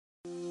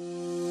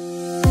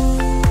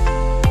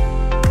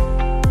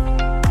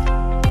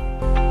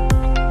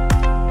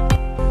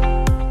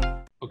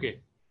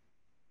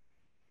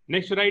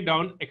Next, write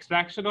down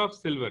extraction of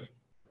silver.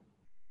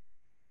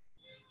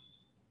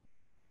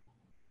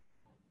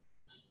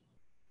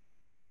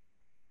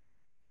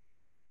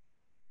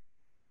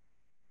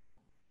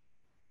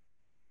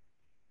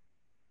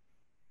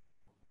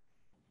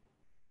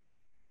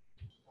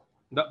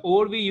 The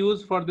ore we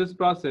use for this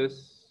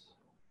process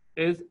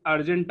is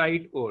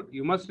argentite ore.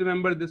 You must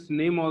remember this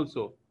name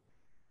also.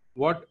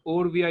 What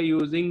ore we are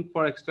using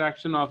for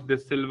extraction of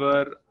this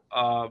silver,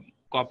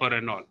 copper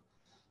and all.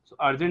 So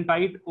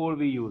argentite ore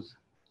we use.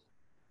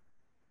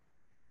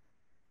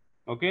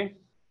 Okay.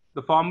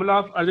 The formula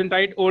of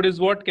argentite ore is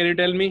what? Can you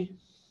tell me?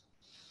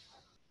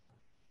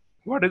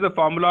 What is the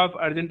formula of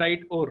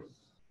argentite ore?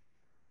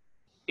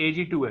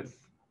 Ag2S.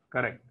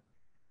 Correct.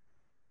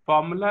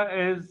 Formula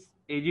is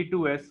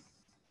Ag2S.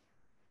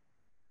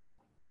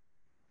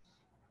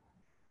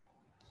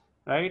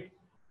 Right?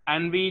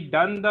 And we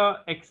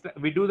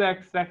do the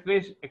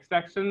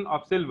extraction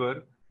of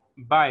silver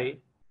by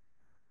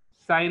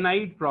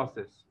cyanide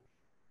process.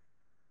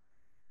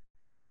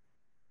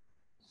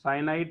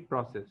 Cyanide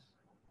process.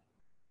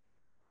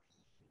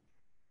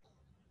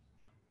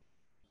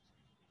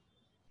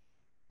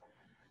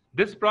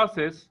 This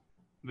process,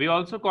 we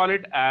also call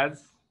it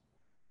as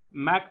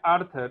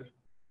MacArthur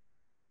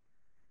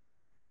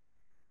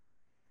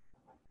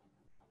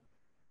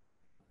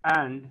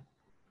and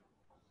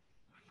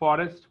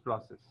Forest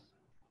process.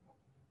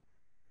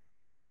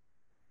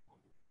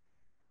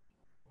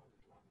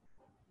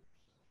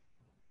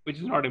 Which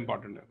is not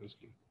important,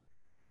 obviously.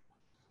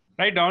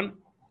 Write down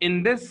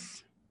in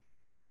this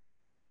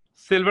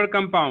silver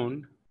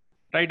compound,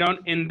 write down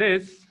in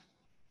this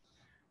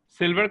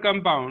silver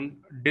compound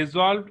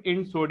dissolved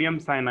in sodium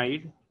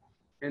cyanide.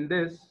 In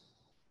this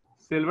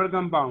silver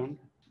compound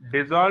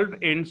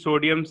dissolved in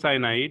sodium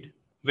cyanide,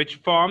 which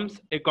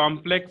forms a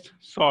complex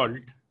salt,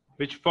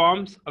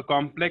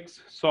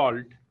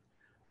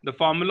 The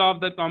formula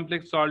of the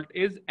complex salt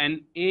is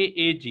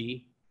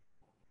NaAg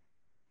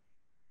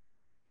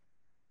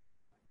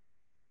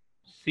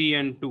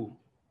CN2.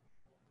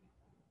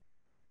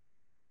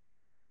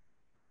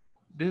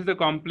 This is the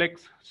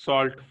complex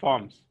salt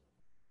forms.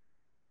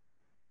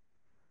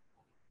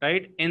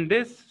 Right? In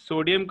this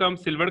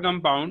silver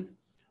compound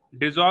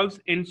dissolves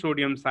in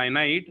sodium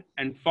cyanide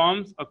and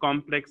forms a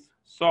complex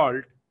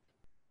salt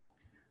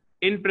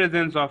in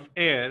presence of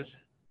air.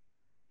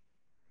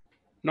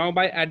 Now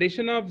by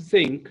addition of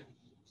zinc,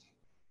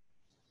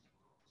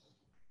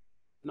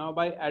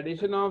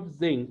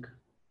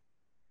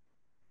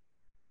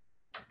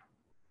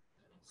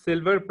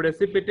 silver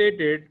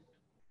precipitated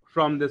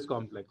from this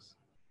complex.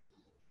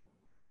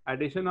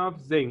 Addition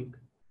of zinc,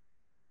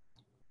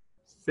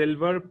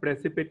 silver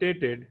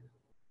precipitated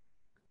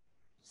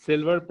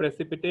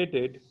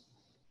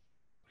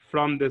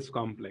from this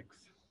complex.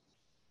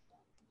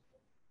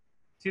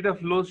 See the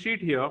flow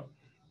sheet here.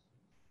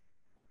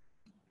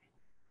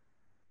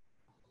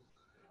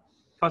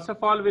 First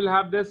of all, we'll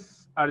have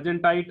this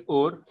argentite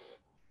ore.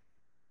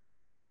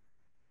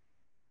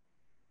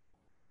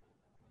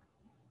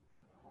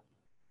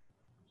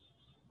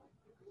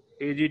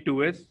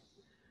 Ag2S,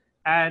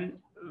 and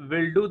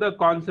we'll do the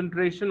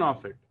concentration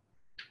of it.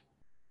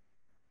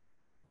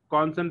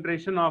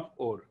 Concentration of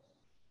ore.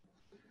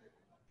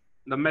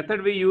 The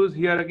method we use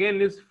here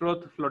again is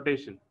froth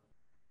flotation.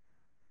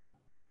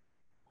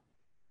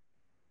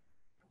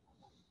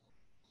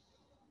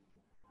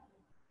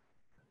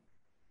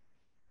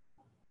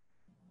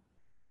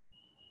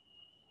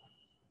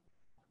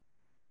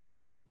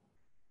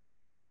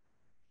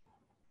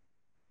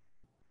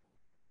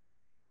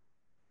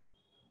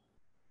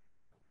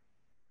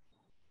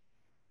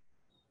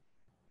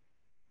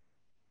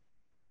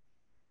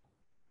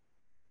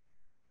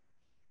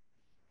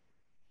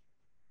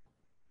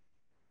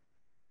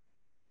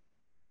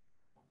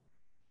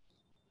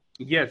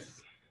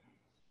 Yes.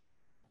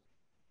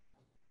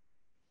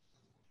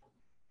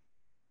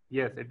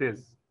 Yes, it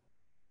is.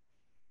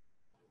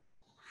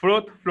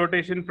 Froth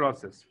flotation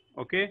process.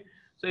 Okay.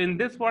 So in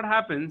this, what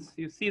happens?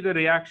 You see the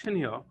reaction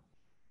here.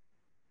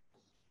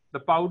 The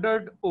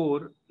powdered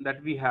ore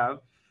that we have,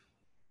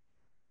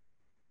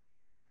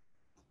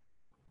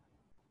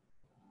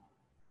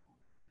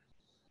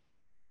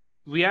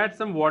 we add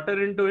some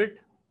water into it,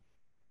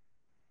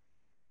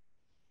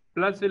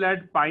 plus we'll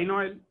add pine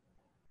oil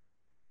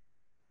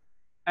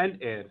and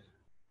air.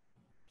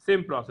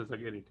 Same process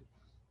again.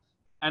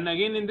 And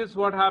again in this,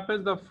 what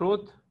happens? The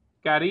froth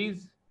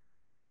carries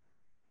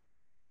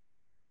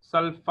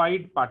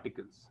sulfide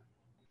particles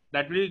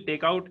that will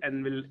take out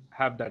and will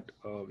have that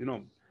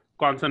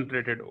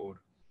concentrated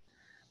ore.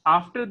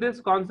 After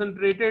this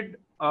concentrated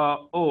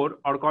ore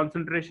or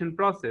concentration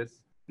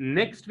process,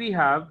 next we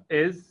have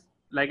is,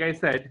 like I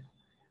said,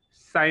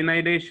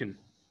 cyanidation.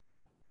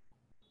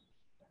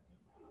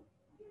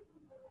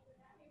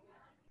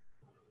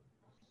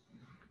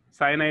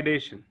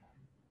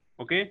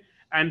 Okay,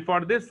 and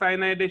for this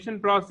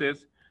cyanidation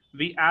process,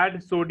 we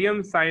add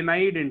sodium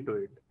cyanide into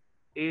it,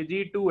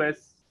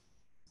 Ag2S,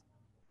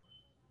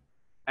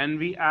 and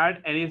we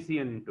add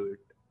NaCN into it,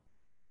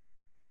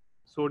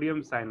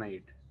 sodium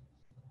cyanide.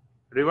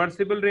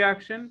 reversible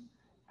reaction,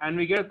 and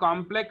we get a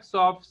complex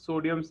of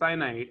sodium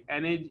cyanide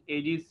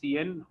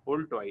NaAgCN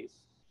whole twice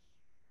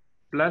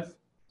plus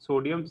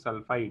sodium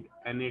sulfide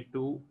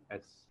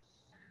Na2S.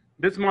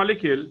 This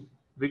molecule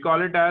we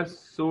call it as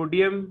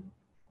sodium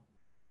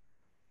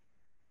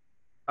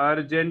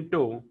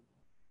argento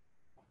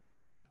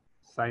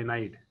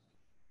cyanide.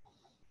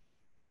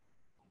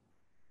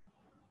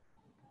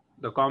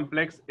 The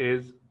complex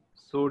is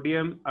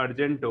sodium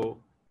argento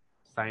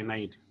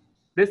cyanide.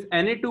 This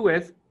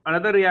Na2S,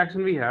 another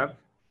reaction we have,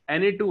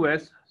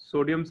 Na2S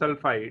sodium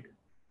sulfide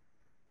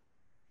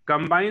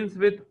combines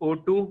with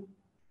O2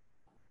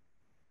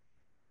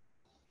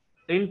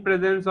 in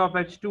presence of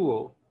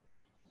H2O,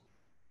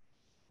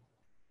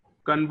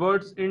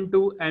 converts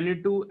into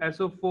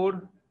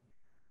Na2SO4,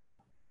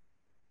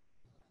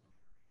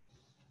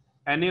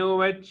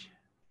 NaOH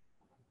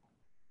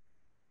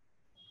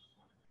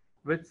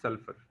with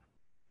sulfur.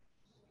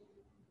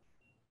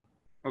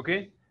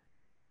 Okay.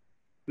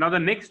 Now the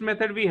next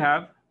method we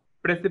have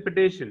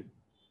precipitation.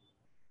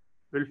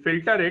 We'll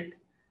filter it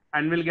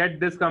and we'll get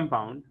this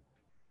compound.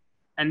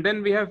 And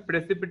then we have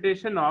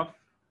precipitation of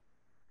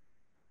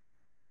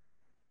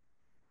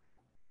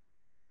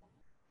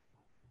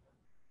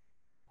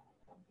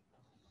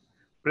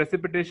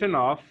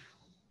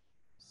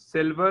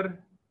silver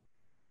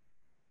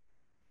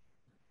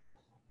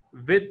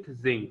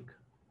with zinc,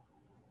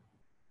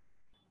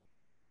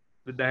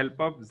 with the help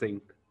of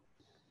zinc.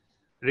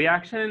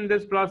 Reaction in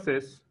this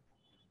process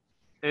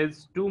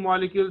is two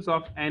molecules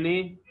of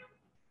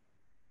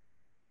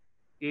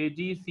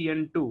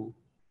NAAgCN2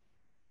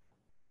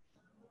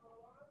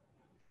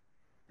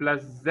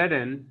 plus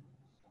Zn,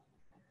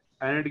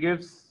 and it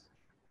gives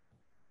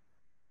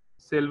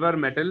silver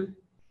metal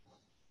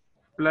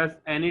plus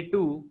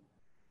Na2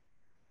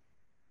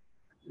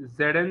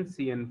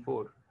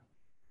 ZnCN4.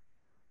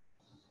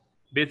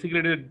 Basically,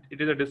 it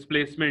is a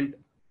displacement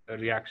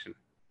reaction.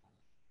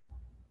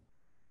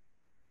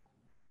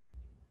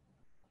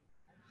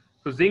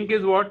 So zinc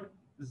is what?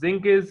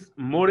 Zinc is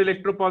more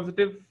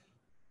electropositive.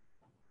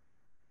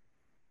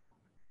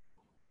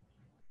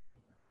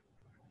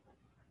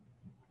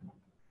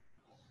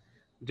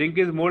 Zinc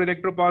is more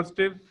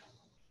electropositive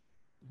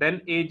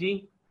than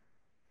Ag,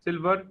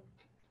 silver,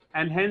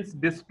 and hence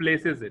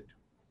displaces it,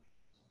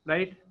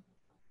 right?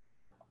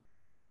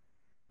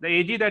 The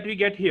Ag that we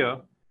get here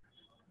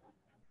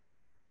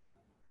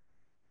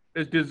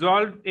is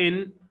dissolved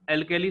in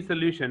alkali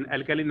solution,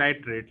 alkali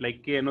nitrate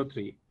like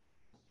KNO3,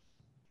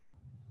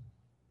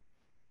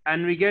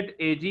 and we get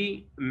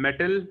Ag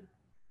metal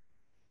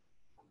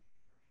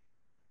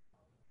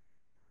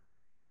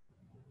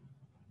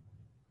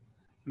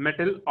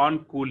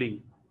on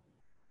cooling.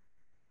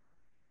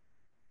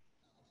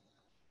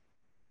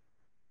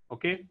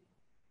 Okay.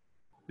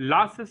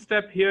 Last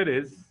step here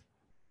is,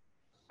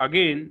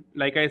 again,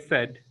 like I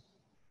said,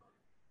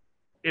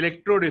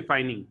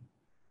 electrorefining.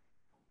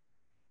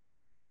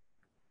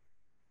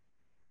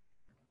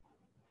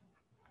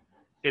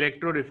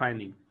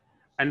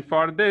 And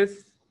for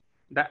this,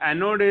 the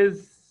anode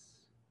is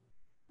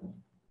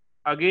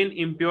again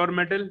impure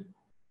metal.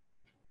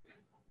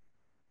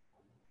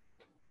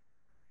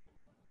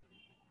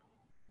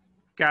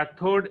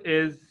 Cathode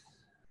is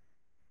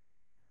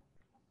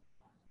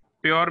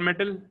pure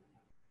metal.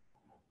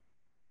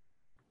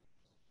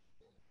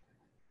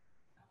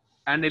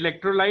 And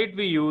electrolyte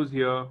we use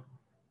here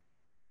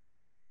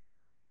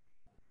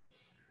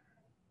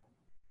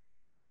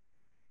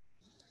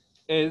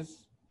is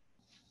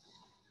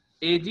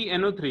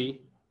AgNO3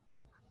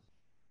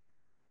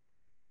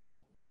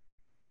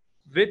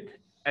 with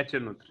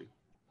HNO3.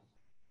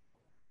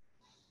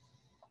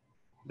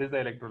 This is the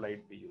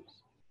electrolyte we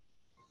use.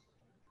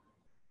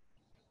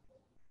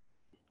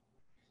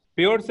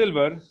 Pure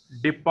silver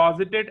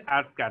deposited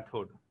at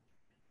cathode.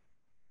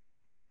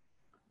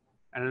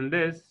 And in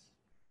this,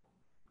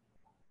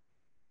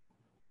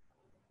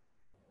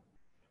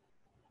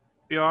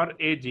 pure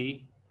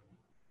Ag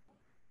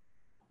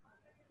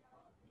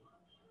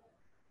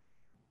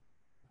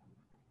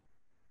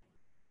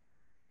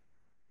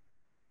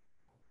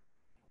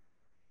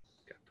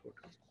cathode.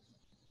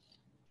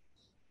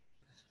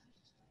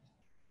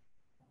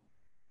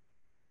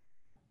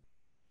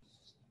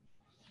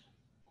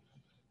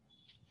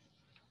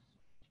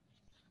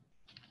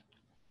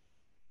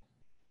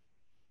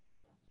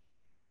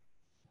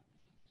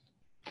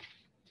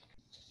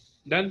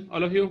 Done,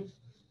 all of you?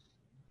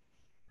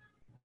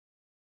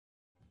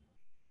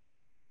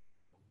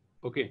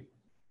 Okay.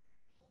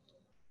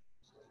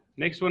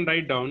 Next one,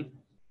 write down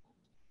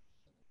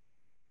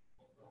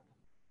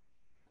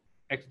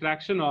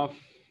extraction of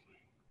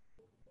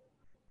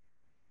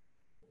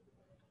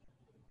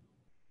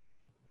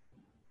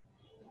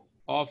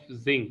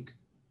zinc.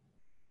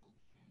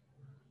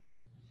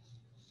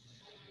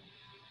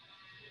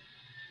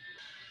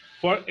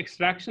 For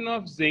extraction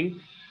of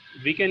zinc,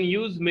 we can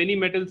use many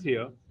metals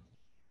here,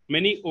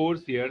 many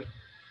ores here.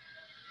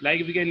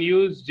 Like we can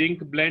use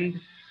zinc blend,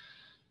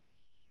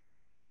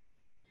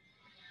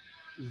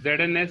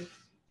 ZNS.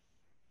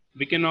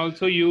 We can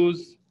also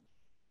use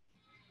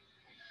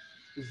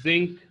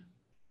zinc,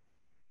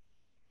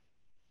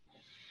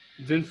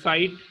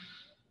 zincite,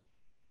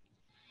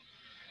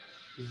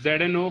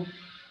 ZNO.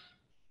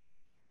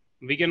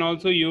 We can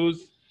also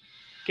use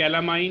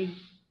calamine,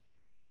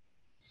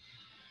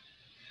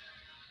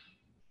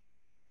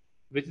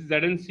 which is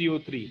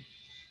ZnCO3,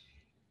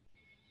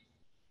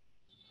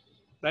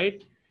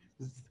 right?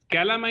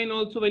 Calamine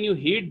also, when you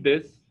heat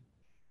this,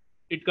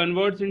 it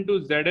converts into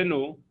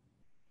ZNO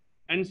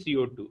and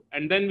CO2.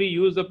 And then we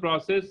use the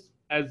process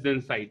as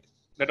zincite.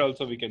 That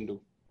also we can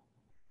do.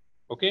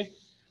 Okay.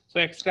 So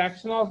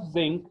extraction of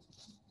zinc,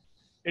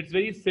 it's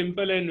very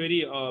simple and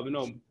very,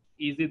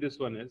 easy this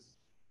one is.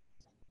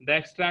 The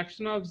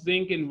extraction of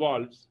zinc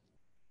involves,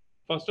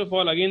 first of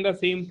all, again the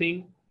same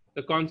thing,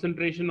 the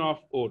concentration of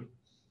ore.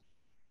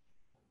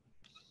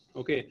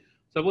 Okay.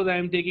 Suppose I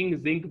am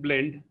taking zinc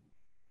blend,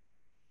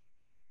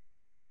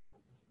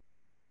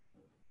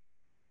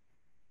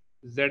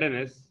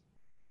 ZNS,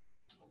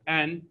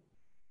 and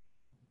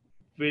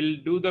will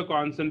do the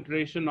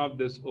concentration of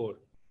this ore.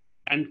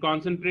 And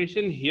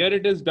concentration here,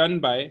 it is done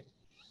by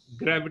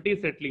gravity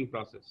settling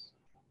process.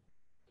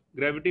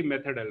 Gravity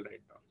method I'll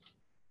write down.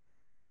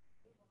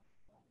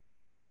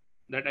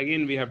 That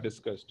again we have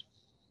discussed.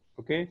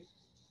 Okay.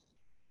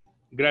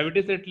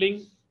 Gravity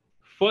settling.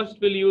 First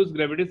we'll use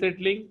gravity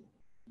settling.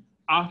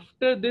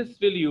 After this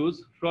we'll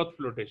use froth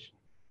flotation.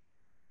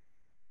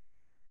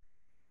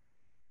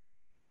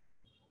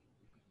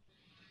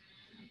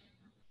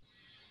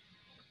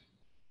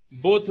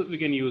 Both we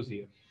can use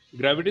here.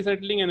 Gravity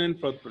settling and then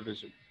froth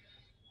flotation.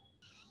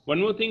 One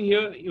more thing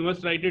here, you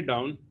must write it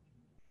down.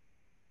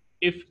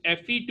 If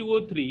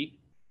Fe2O3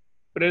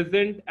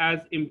 present as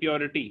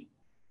impurity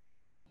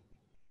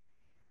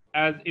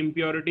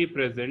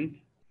present,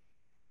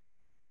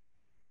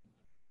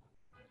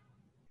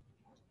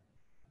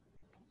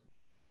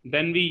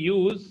 then we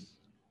use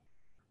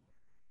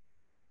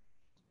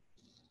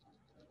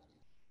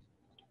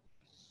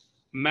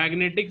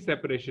magnetic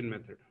separation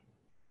method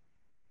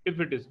if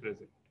it is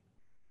present.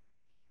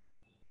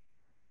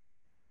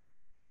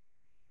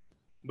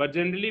 But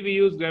generally we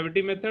use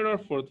gravity method or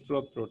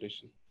froth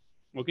flotation.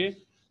 Okay.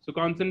 So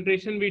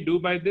concentration we do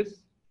by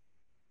this,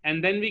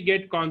 and then we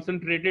get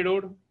concentrated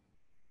ore.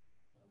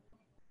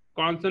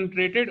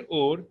 Concentrated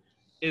ore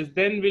is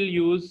then we'll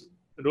use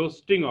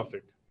roasting of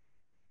it.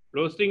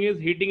 Roasting is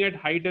heating at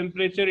high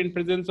temperature in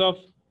presence of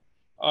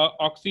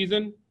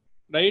oxygen,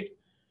 right?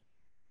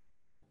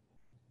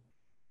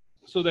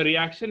 So the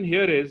reaction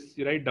here is,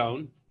 you write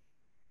down,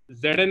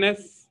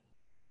 ZNS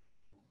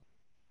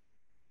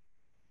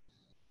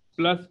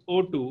plus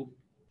O2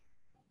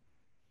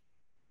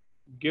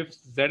 gives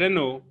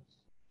ZNO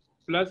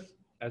plus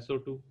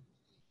SO2.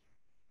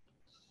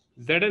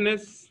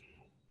 ZNS,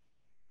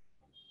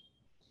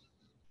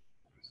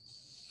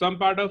 some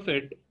part of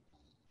it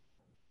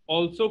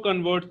also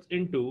converts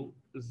into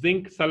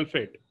zinc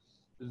sulfate,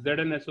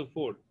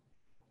 ZnSO4.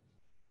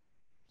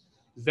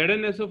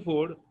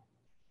 ZnSO4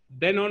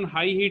 then on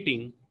high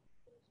heating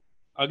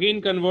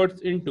again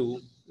converts into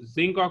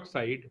zinc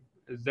oxide,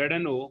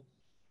 ZnO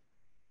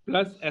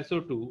plus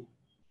SO2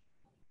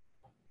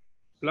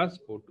 plus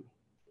O2.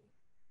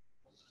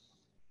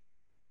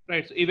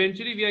 Right, so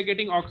eventually we are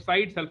getting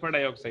oxide, sulfur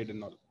dioxide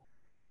and all.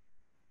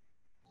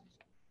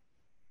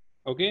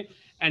 Okay,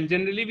 and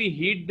generally we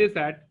heat this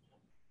at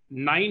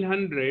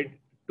 900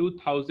 to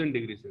 1000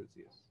 degrees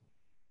Celsius.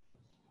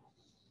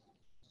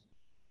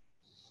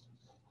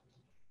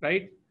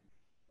 Right,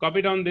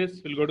 copy down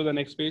this, we'll go to the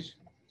next page.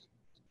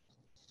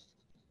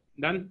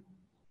 Done.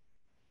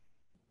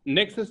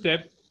 Next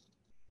step,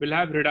 we'll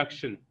have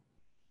reduction.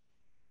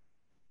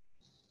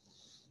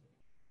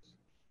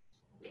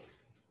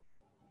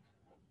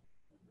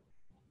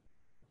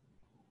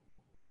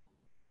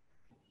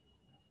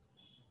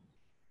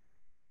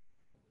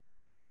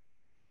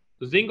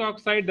 So zinc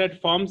oxide that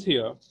forms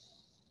here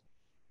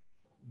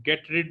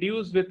get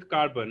reduced with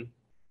carbon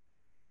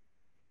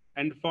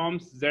and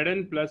forms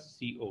Zn plus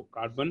CO,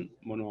 carbon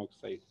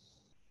monoxide.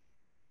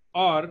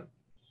 Or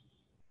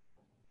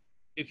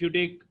if you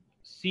take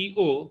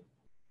CO,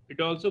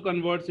 it also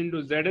converts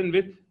into Zn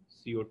with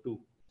CO2,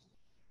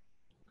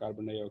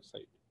 carbon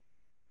dioxide.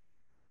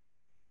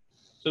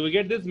 So we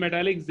get this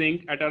metallic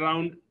zinc at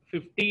around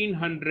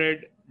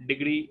 1500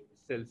 degrees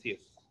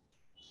Celsius.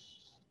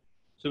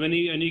 So when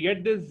you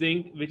get this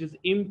zinc, which is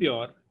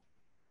impure,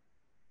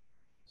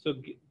 so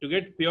to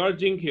get pure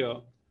zinc here,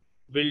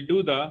 we'll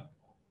do the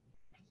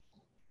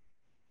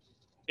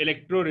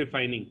electro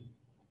refining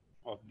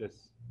of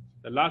this.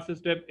 The last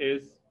step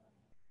is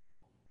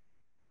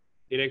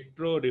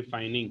electro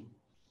refining.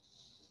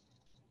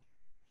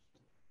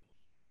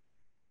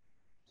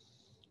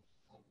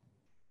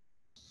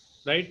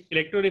 Right,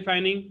 electro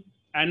refining.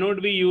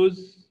 Anode we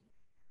use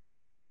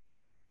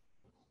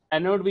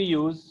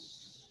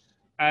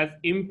as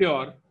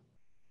impure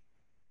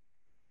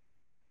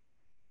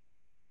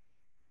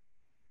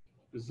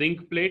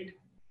zinc plate.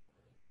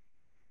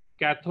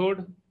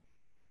 Cathode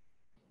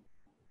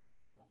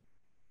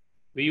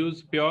we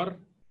use pure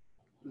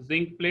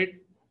zinc plate.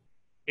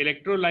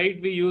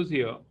 Electrolyte we use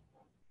here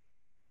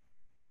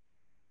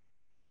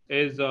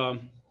is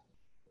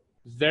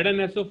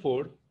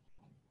ZnSO4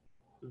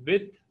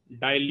 with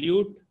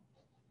dilute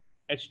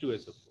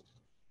H2SO4,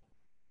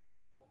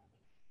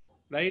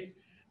 right?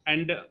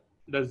 And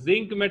the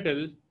zinc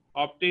metal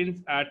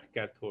obtains at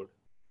cathode,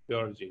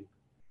 pure zinc.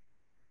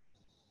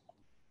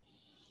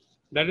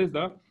 That is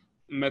the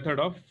method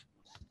of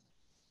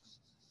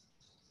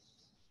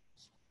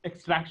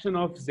extraction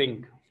of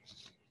zinc.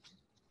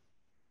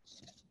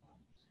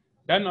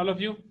 Done, all of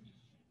you?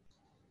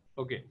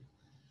 Okay.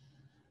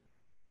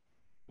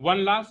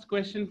 One last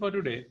question for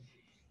today.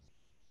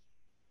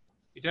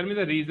 You tell me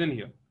the reason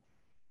here.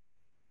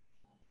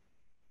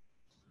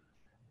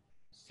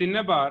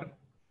 Cinnabar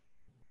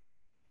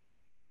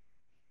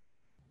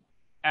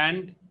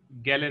and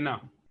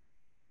galena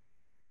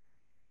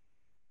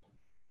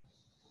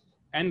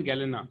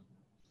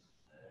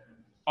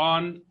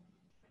on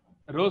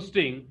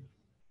roasting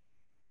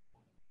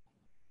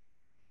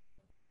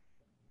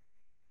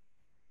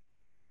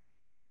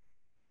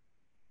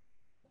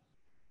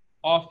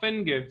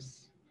often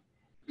gives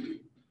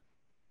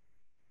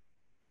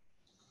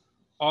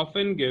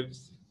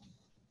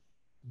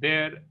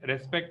their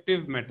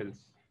respective metals.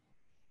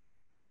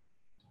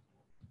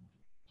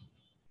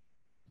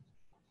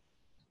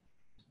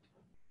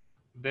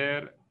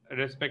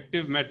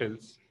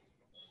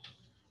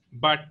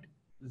 But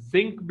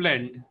zinc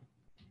blend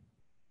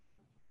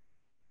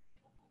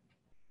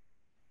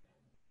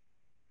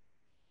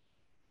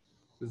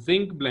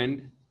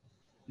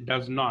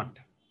does not.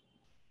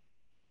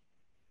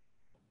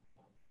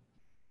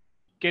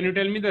 Can you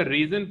tell me the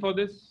reason for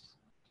this?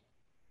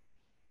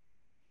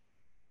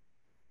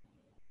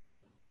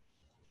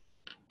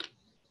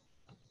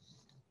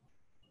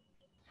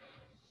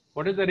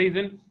 What is the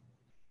reason?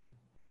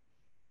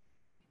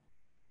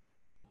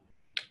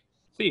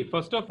 See,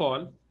 first of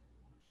all,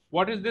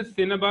 what is this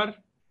cinnabar?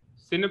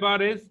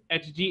 Cinnabar is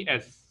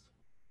HGS.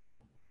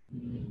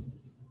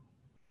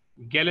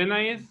 Galena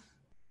is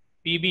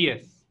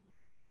PBS.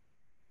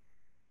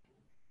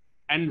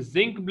 And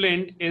zinc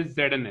blend is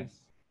ZNS,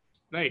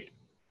 right?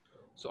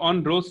 So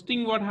on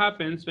roasting, what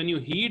happens when you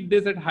heat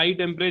this at high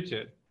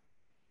temperature,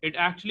 it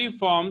actually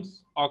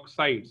forms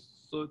oxides.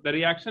 So the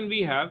reaction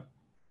we have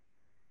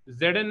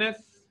ZNS,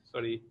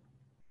 sorry,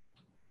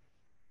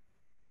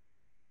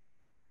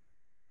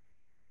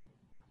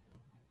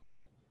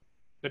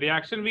 the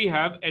reaction we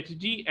have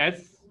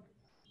HGS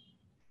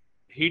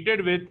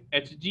heated with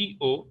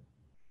HGO,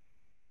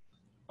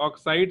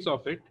 oxides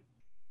of it,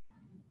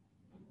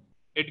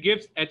 it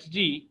gives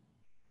Hg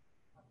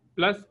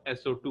plus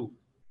SO2,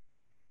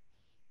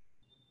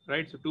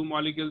 right? So 2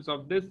 molecules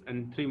of this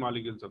and 3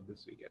 molecules of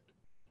this we get.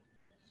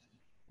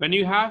 When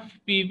you have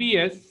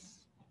PBS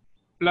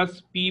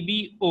plus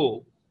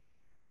PBO,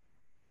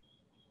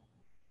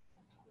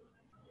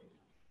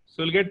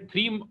 so you'll get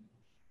 3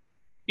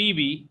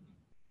 PB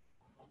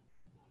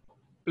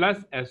plus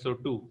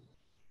SO2.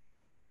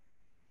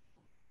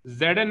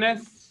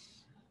 ZNS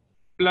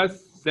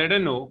plus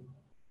ZNO,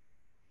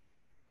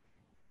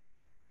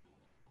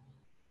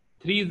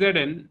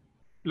 3ZN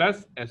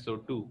plus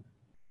SO2,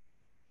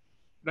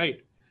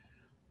 right?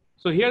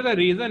 So here the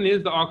reason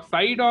is the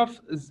oxide of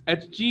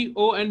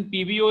HGO and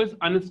PBO is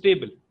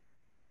unstable.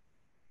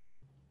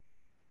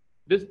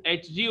 This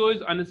HGO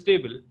is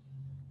unstable.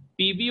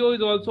 PBO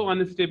is also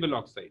unstable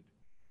oxide.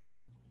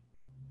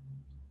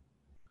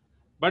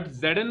 But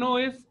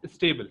ZNO is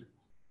stable.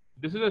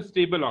 This is a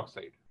stable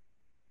oxide.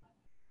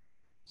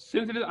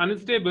 Since it is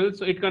unstable,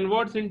 so it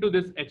converts into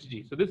this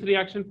Hg. So this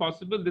reaction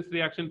possible, this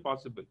reaction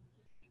possible.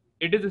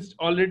 It is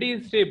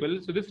already stable,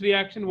 so this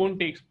reaction won't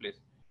take place.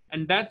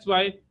 And that's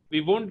why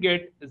we won't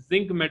get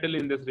zinc metal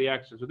in this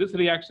reaction. So this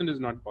reaction is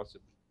not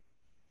possible.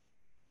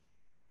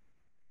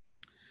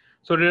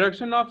 So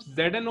reduction of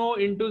ZNO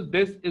into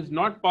this is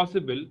not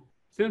possible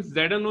since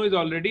ZNO is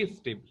already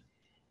stable.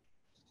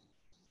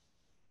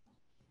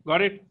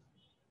 Got it?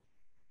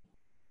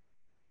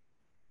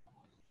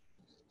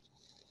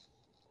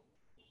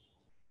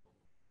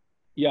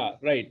 Yeah,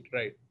 right.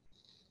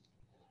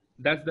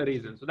 That's the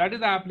reason. So that is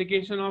the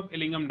application of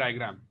Illingham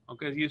diagram.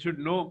 Okay, you should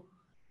know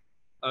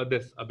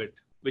this a bit.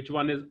 Which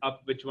one is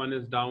up, which one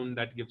is down,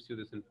 that gives you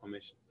this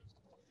information.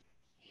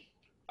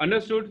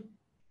 Understood?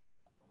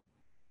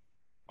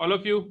 All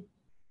of you?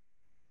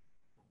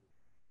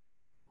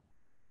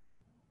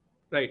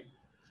 Right.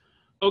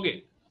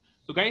 Okay.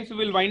 So guys,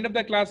 we'll wind up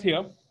the class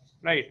here.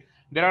 Right.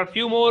 There are a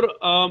few more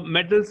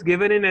metals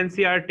given in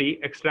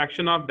NCERT,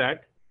 extraction of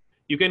that.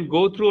 You can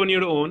go through on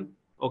your own.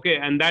 Okay.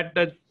 And that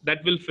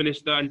will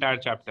finish the entire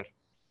chapter.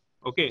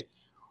 Okay.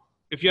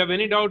 If you have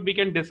any doubt, we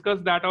can discuss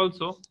that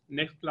also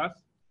next class.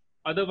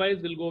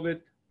 Otherwise, we'll go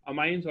with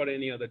amines or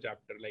any other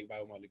chapter like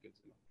biomolecules.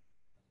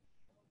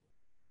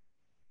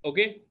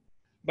 Okay.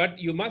 But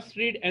you must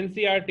read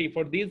NCERT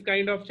for these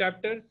kind of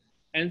chapter.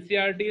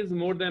 NCERT is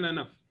more than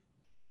enough.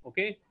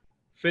 Okay.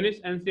 Finish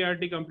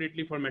NCERT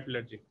completely for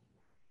metallurgy.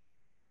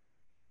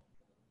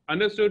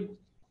 Understood?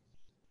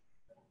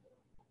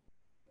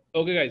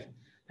 Okay, guys.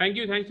 Thank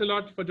you. Thanks a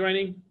lot for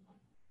joining.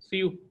 See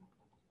you.